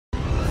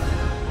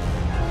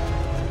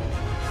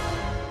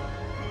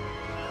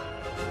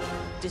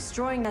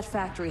Destroying that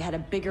factory had a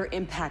bigger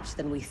impact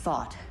than we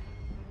thought.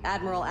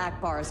 Admiral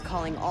Akbar is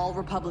calling all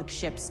Republic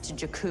ships to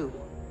Jakku.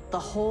 The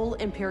whole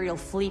Imperial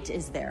fleet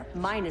is there,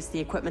 minus the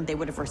equipment they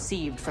would have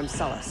received from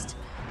Sullust.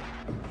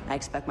 I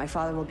expect my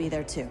father will be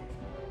there too.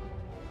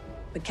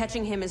 But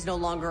catching him is no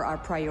longer our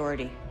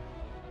priority.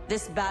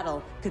 This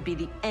battle could be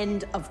the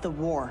end of the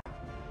war.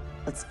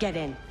 Let's get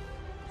in,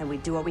 and we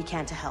do what we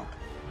can to help.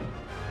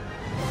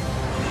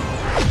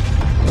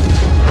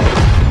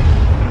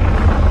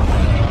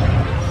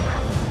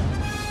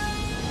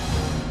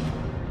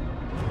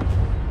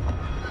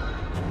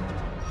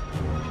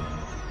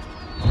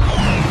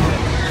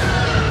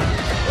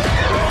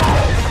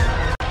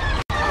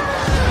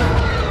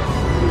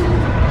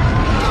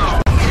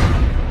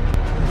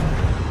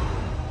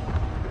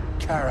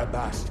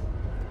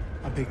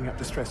 I'm picking up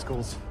distress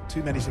calls.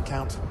 Too many to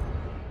count.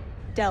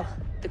 Del,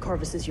 the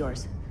Corvus is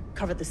yours.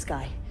 Cover the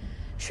sky.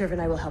 Shriv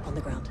and I will help on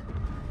the ground.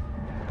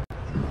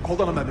 Hold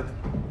on a moment.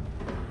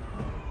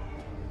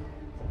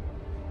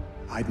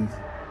 Iden.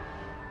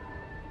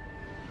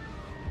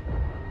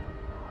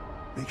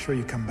 Make sure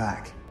you come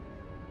back.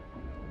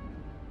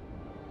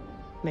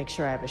 Make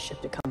sure I have a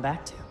ship to come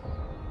back to.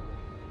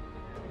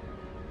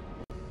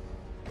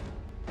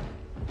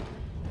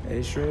 Hey,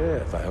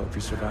 Shriv, I hope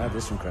you survive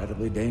this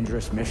incredibly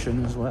dangerous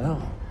mission as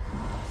well.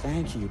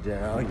 Thank you,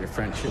 Del. Your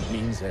friendship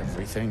means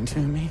everything to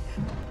me.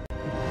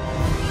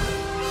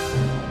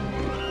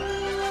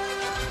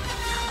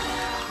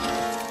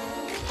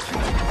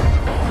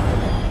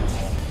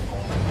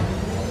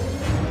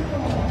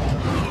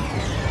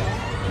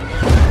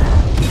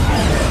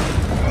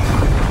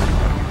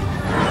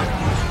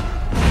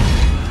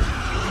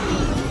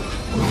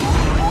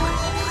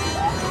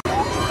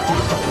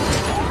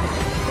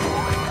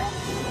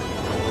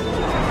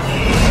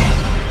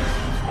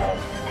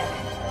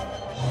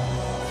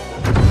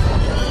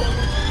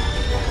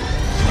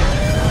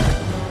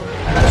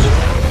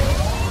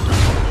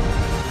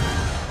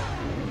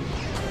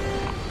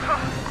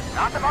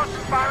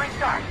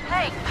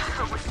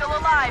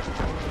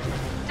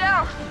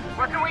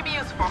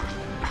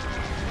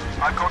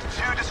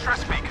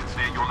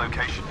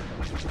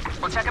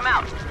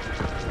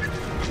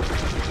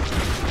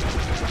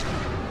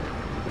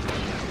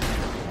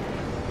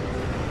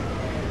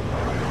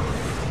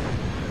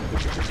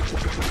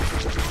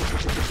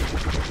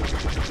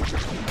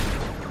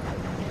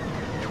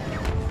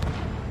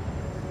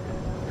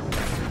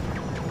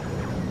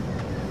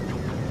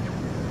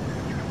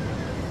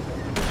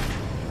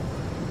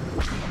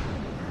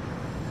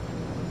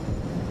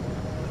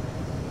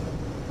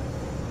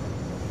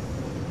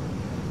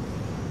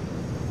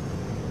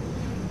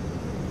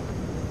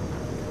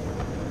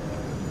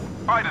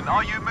 Iden,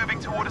 are you moving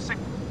toward a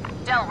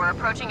Del, we're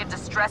approaching a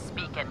distress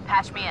beacon.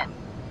 Patch me in.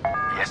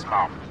 Yes,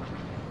 Mom.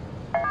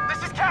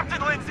 This is Captain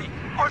Lindsay.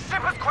 Our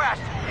ship has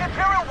crashed.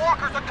 Imperial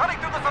walkers are cutting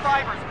through the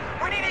survivors.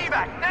 We need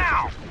evac,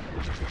 now!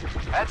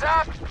 Heads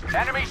up!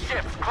 Enemy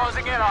ships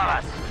closing in on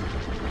us.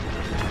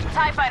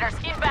 TIE fighters,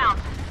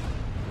 inbound.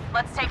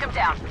 Let's take them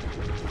down.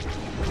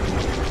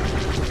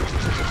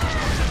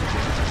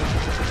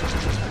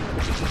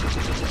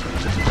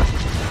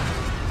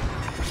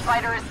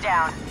 Fighter is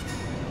down.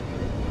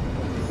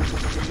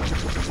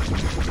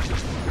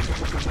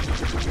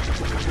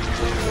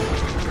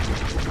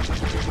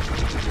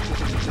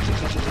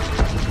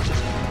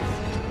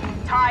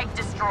 TIE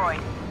destroyed.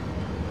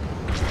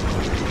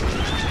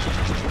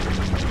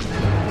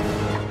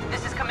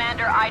 This is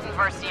Commander Iden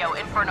Versio,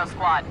 Inferno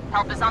Squad.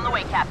 Help is on the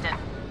way, Captain.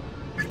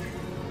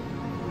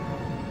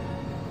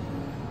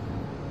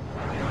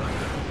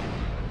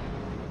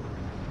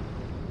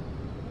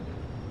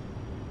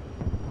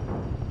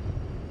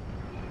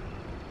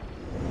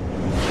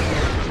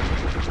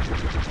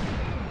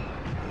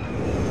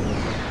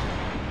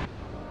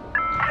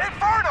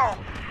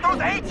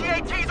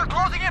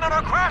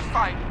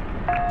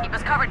 Keep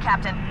us covered,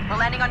 Captain. We're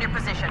landing on your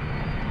position.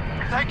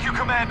 Thank you,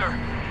 Commander.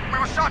 We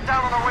were shot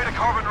down on our way to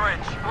Carbon Ridge.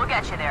 We'll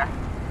get you there.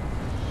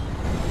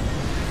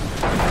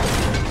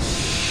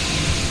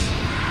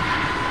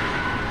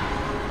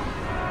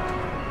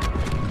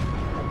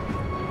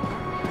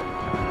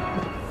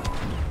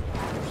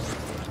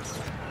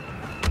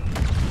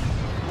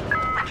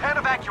 We can't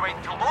evacuate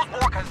until those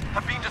orcas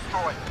have been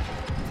destroyed.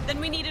 Then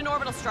we need an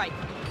orbital strike.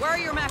 Where are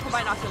your macro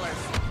binoculars?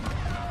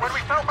 When we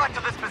fell back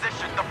to this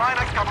position, the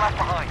binocs got left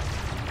behind.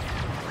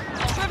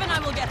 Shriv and I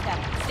will get them.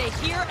 Stay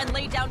here and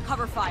lay down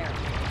cover fire.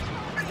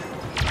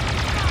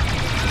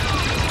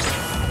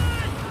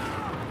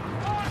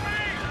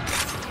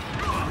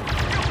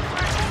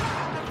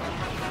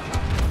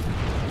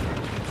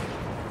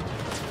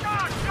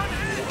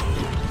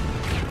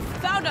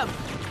 Found him!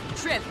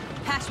 Shriv,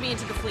 patch me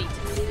into the fleet.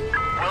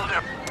 Will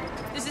do.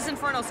 This is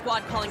Inferno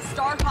Squad calling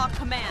Starhawk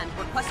Command,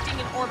 requesting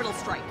an orbital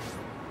strike.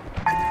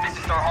 This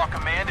is Starhawk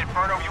Command.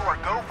 Inferno, you are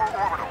go for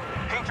orbital.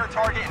 Paint your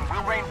target and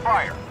we'll rain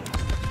fire.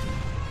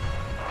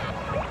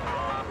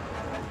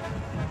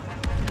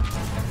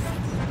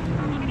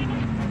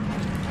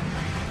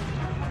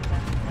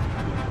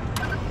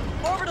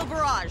 Orbital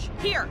barrage,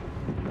 here!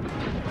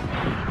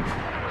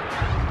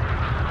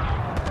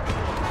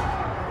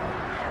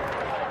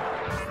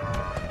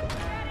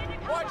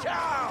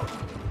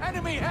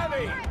 Enemy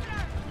heavy!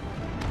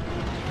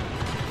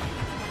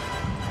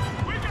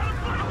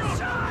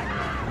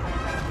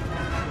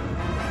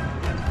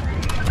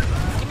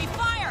 Give me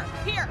fire!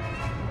 Here!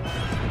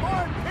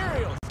 More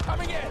Imperials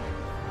coming in!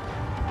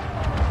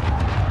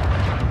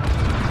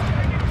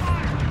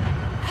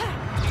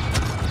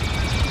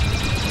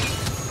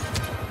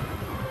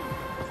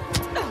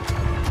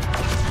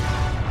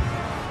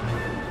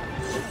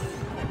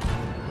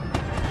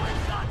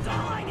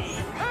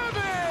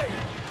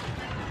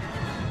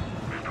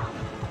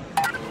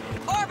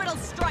 Orbital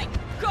strike!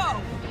 Go!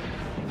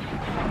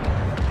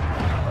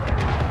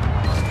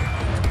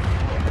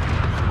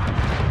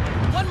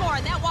 One more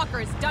and that walker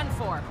is done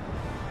for.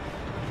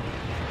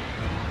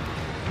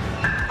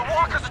 The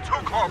walkers are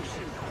too close!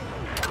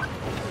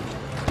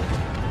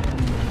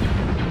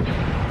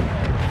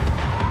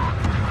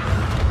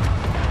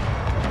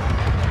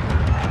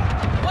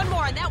 One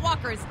more and that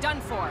walker is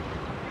done for.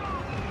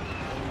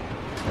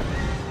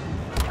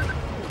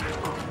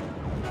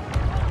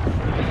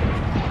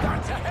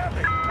 That's a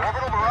heavy!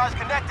 Orbital barrage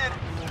connected!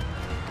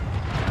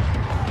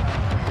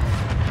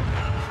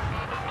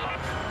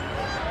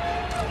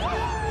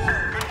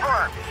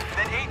 Confirmed.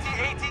 Then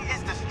AT-AT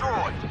is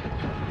destroyed.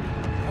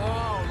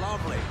 Oh,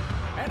 lovely.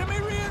 Enemy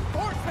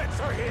reinforcements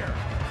are here!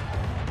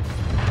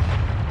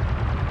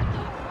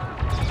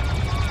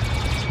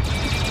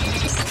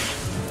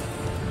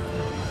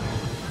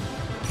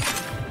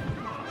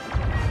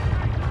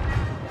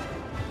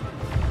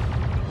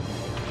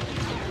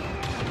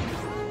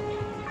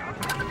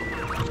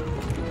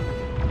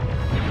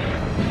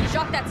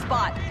 Shock that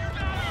spot.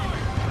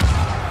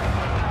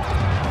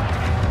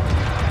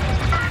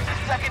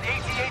 Second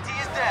AT-AT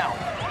is down.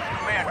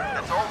 Commander,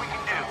 that's all we can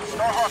do.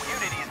 Starhawk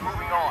Unity is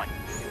moving on.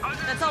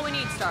 That's all we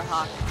need,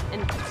 Starhawk.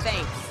 And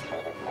thanks.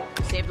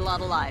 You saved a lot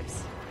of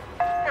lives.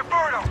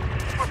 Inferno!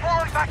 We're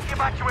falling back to the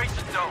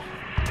evacuation zone.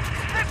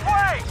 This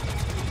way!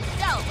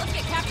 Del, let's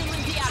get Captain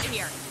Lindsay out of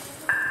here.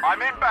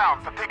 I'm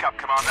inbound for pickup,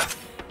 Commander.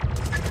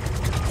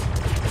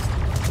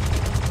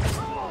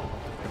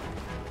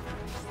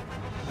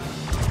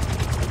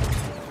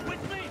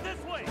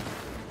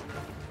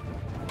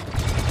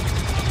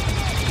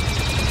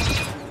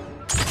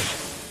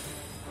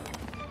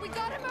 We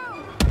gotta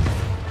move!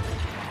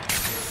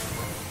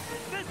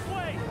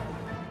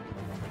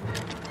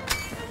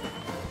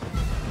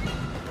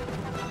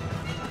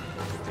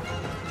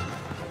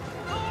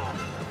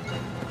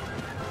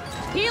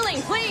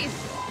 Healing, please!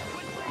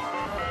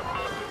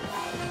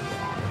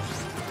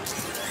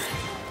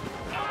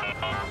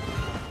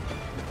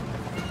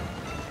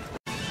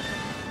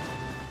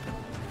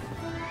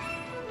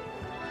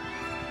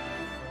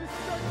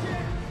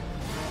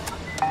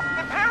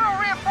 Imperial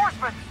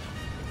reinforcements!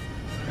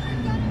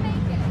 We're gonna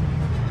make it.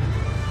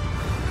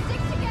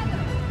 Stick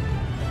together.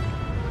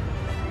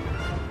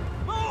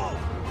 Move!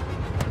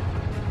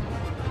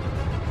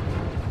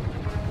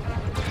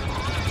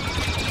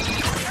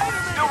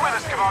 Still with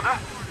us, Commander.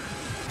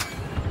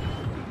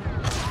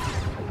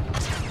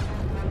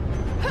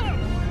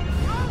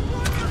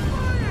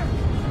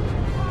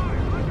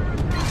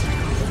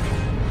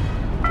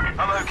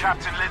 Hello,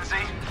 Captain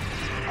Lindsay.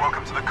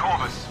 Welcome to the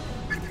Corvus.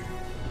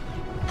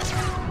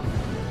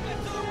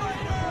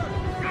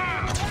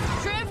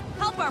 Triv,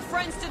 help our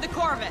friends to the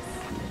Corvus!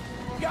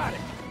 Got it.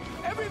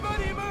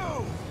 Everybody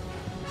move!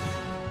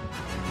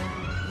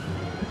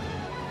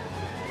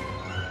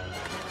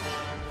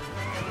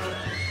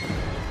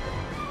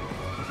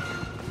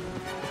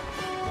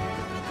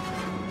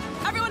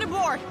 Everyone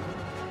aboard!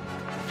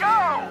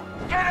 Go!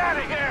 Get out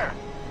of here!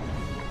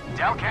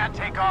 Del can't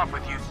take off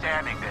with you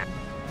standing there.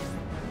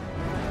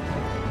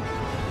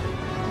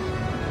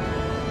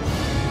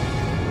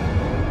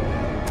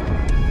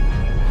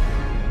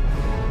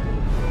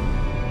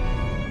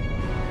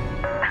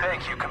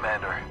 Thank you,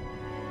 Commander.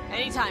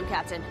 Anytime,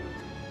 Captain.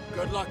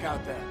 Good luck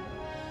out there.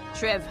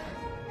 Triv,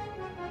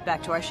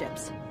 back to our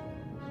ships.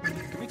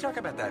 Can we talk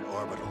about that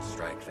orbital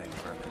strike thing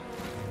for a minute?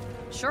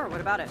 Sure,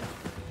 what about it?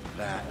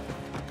 That...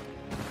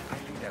 I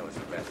think that was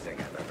the best thing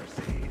I've ever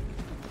seen.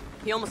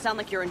 You almost sound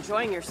like you're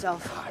enjoying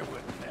yourself. I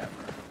would never.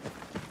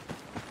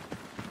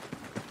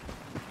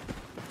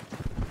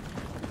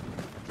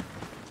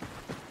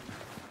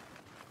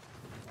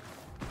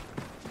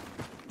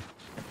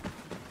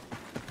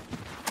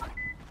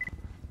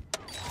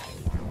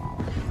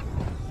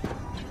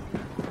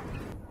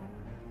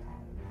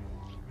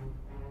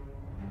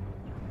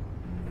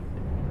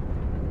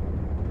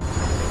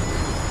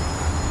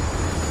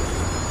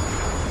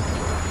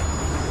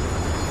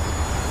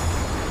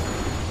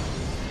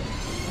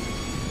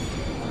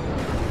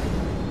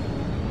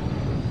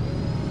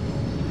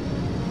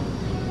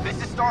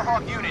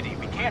 Starhawk Unity.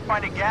 We can't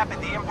find a gap in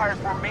the Empire's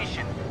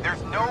formation.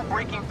 There's no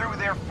breaking through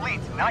their fleet.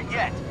 Not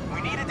yet.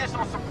 We need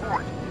additional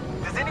support.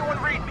 Does anyone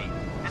read me?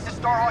 This is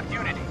Starhawk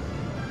Unity.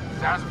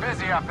 Sounds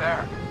busy up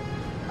there.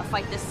 A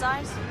fight this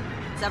size?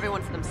 It's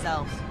everyone for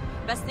themselves.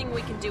 Best thing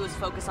we can do is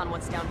focus on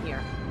what's down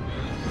here.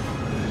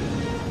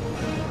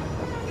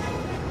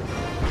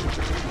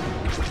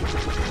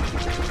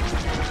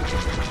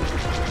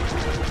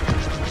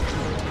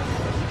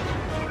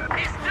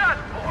 done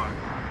for?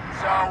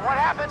 So, what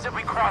happens if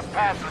we cross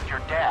paths with your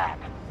dad?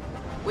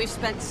 We've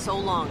spent so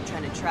long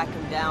trying to track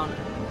him down.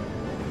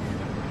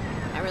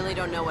 I really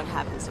don't know what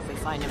happens if we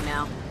find him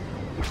now.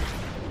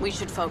 We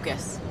should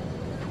focus.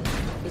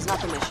 He's not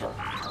the mission.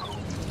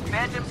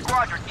 Phantom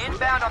Squadron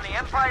inbound on the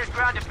Empire's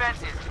ground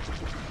defenses.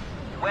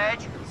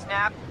 Wedge,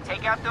 Snap,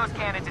 take out those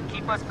cannons and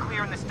keep us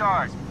clear in the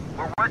stars.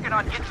 We're working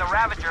on getting the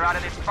Ravager out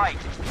of this fight.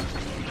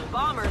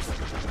 Bombers.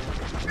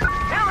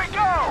 Here we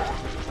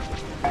go!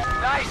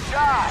 Nice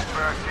shot,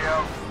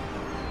 Versio.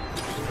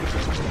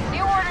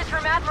 New orders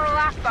from Admiral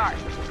Akbar.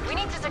 We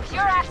need to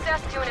secure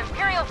access to an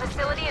Imperial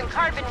facility in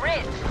Carbon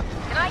Ridge.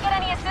 Can I get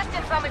any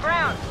assistance on the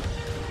ground?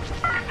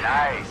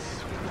 Nice.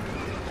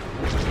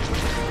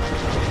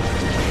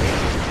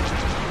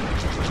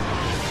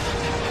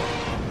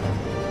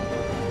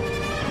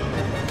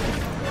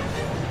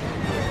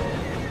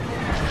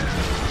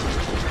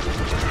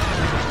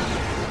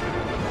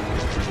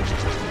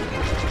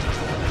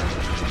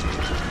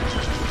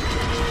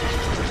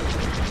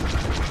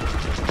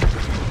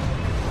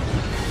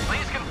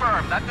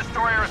 That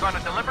destroyer is on a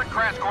deliberate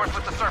crash course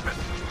with the surface.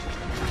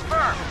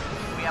 Confirmed.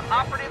 We have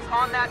operatives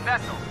on that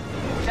vessel.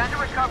 Send a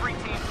recovery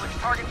team to its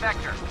target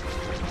vector.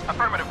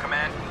 Affirmative,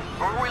 Command.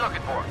 Who are we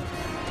looking for?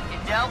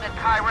 Idel and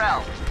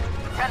Kyrell.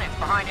 Lieutenants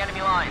behind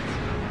enemy lines.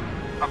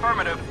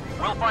 Affirmative.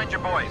 We'll find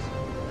your boys.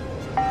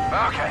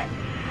 Okay.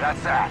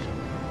 That's that.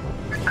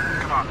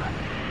 Commander,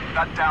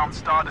 that downed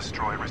Star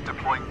Destroyer is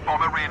deploying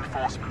bomber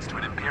reinforcements to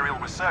an Imperial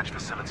research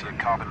facility at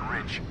Carbon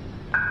Ridge.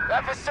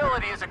 That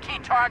facility is a key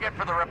target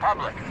for the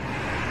Republic.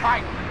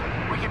 Fine.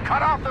 We can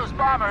cut off those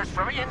bombers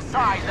from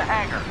inside the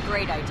hangar.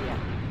 Great idea.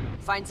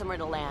 Find somewhere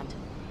to land.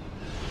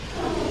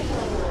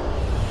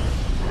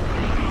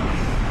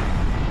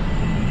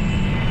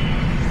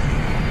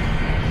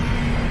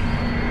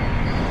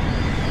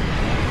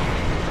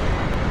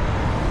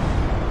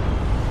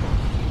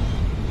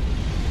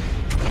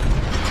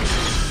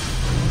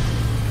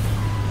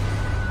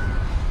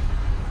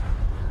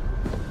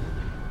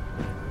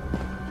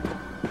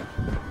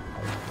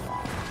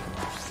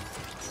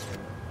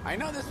 I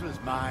know this was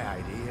my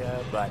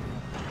idea, but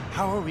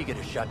how are we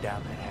gonna shut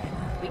down the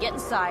hangar? We get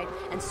inside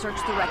and search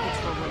the wreckage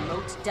for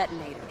remote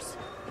detonators.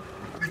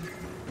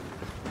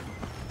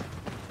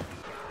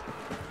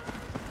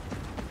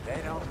 They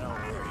don't know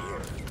we're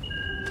here.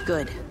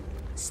 Good.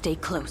 Stay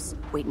close.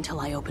 Wait until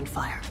I open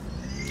fire.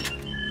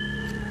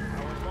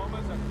 Our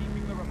bombers are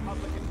keeping the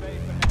Republican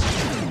base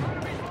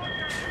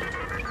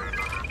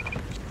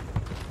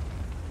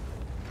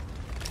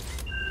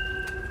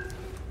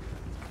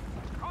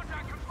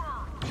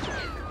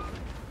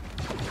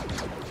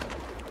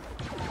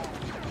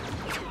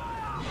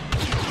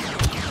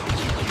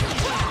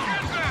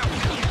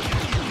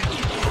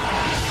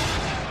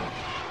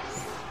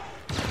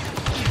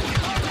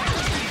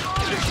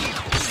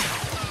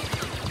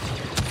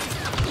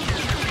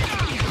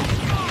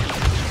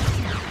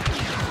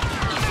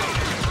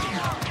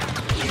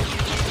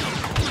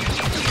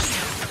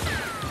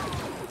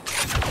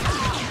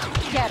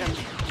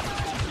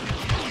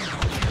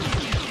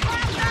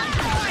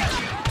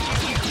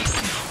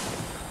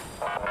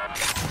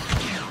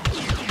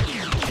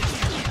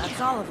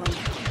all of them.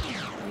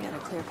 We got a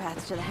clear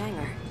path to the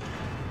hangar.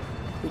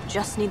 We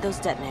just need those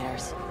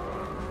detonators.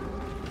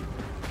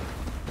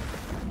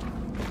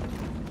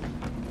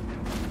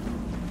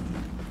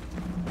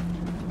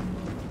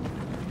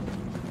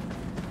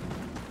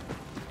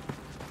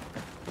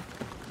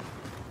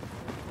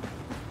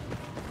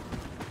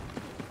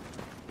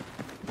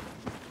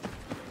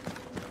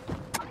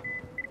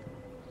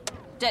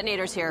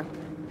 Detonators here.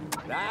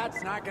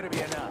 That's not gonna be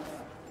enough.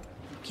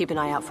 Keep an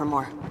eye out for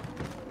more.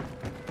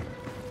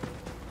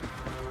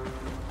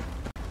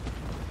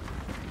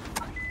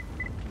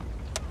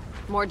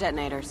 More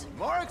detonators.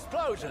 More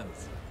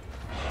explosions!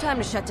 Time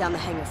to shut down the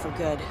hangar for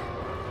good.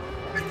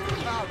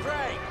 Oh,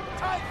 great!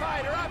 TIE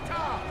fighter up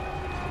top!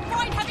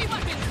 Find heavy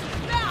weapons!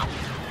 Now!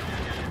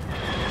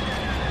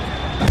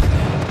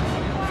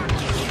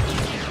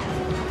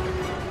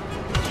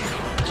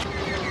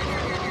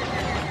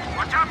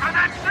 Watch out for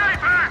that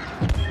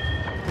sniper!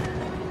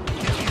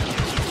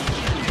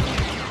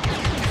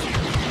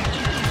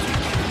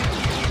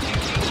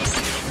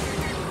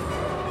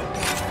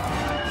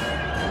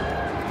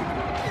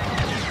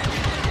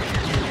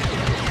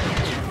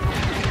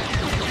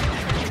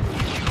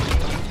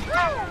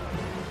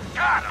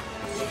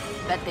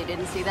 Bet they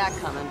didn't see that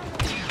coming.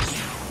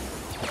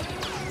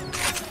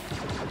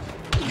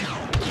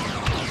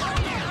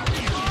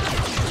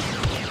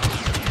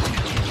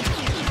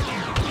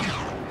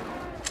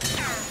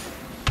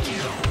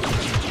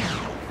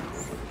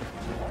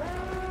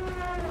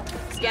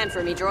 Scan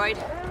for me, droid.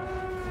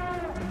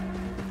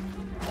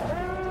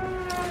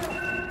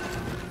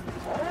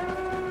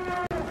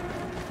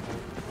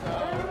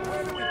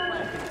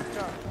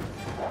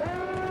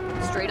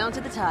 Straight onto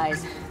the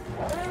ties.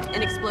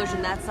 An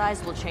explosion that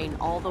size will chain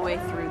all the way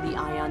through the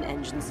ion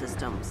engine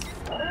systems.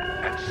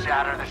 And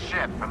shatter the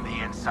ship from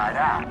the inside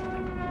out.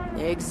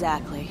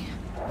 Exactly.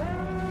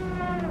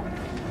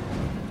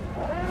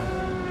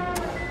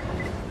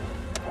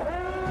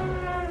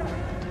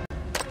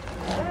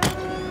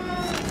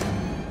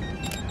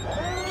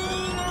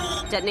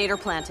 Detonator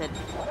planted.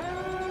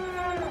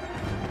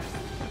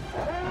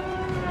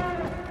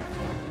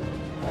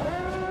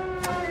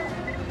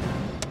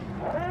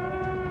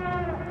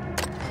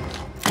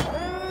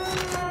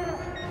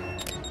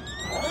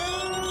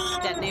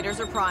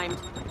 Detonators are primed.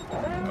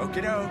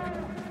 Okie doke.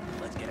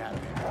 Let's get out of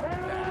here.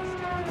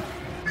 Fast.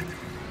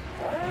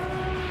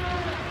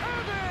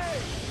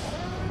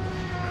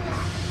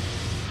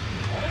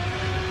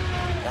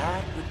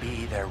 That would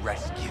be their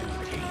rescue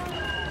team.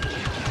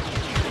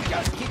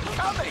 Just keep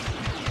coming!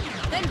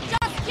 Then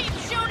just keep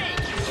shooting!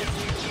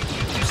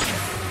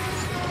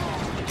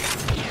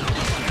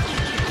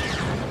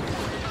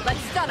 Let's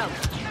stun them.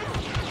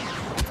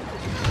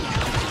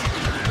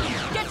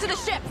 Get to the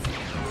ships!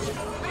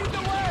 Lead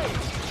the way!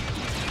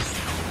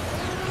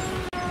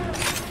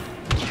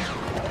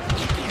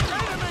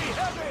 Enemy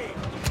heavy!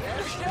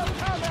 They're still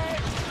coming!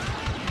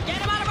 Get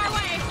him out of our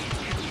way!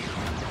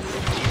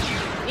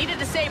 Need to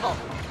disable.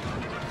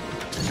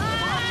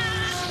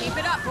 Keep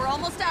it up, we're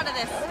almost out of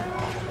this.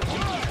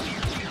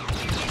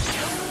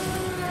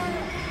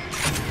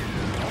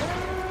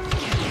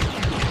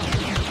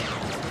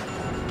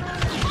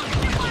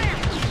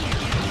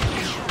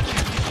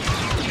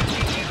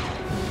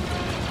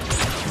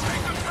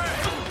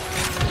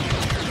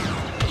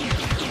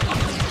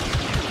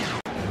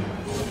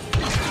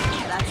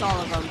 That's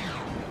all of them.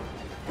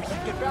 We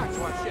should get back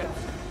to our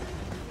ships.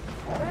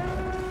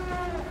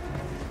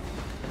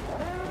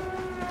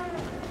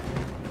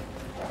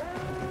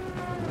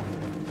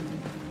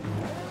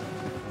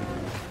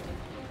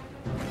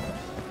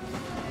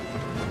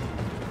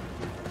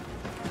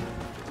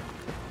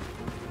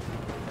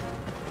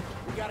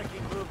 We gotta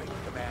keep moving,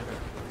 Commander.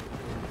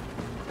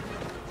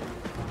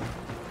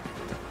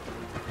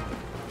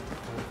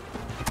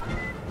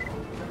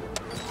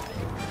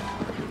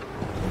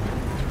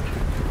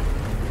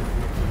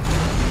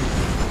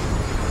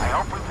 I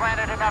hope we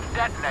planted enough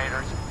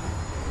detonators.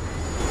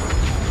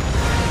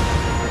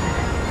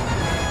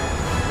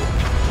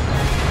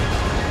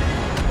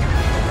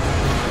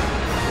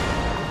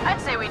 I'd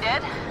say we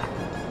did.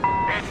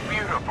 It's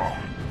beautiful.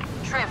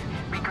 Triv,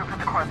 regroup with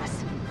the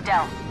Corvus.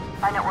 Del,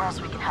 find out where else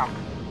we can help.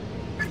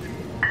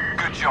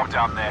 Good job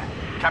down there.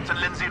 Captain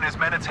Lindsay and his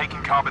men are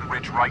taking Carbon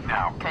Ridge right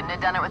now. Couldn't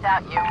have done it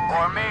without you.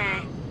 Or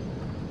me.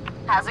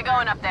 How's it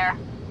going up there?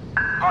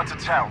 Hard to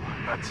tell,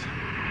 but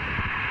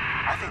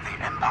I think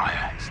the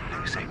Empire is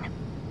losing.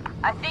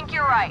 I think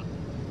you're right.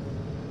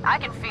 I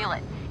can feel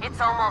it.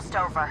 It's almost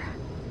over.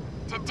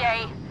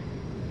 Today,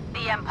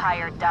 the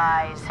Empire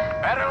dies.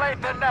 Better late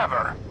than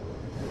never.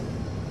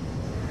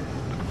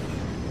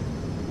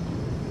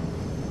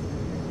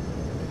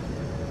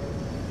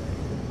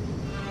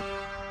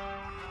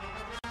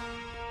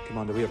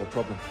 Commander, we have a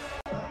problem.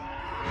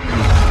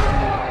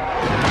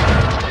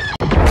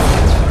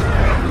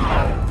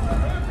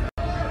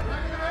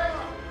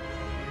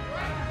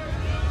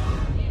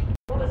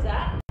 What was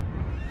that?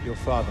 Your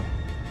father.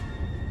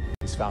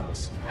 He's found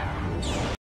us.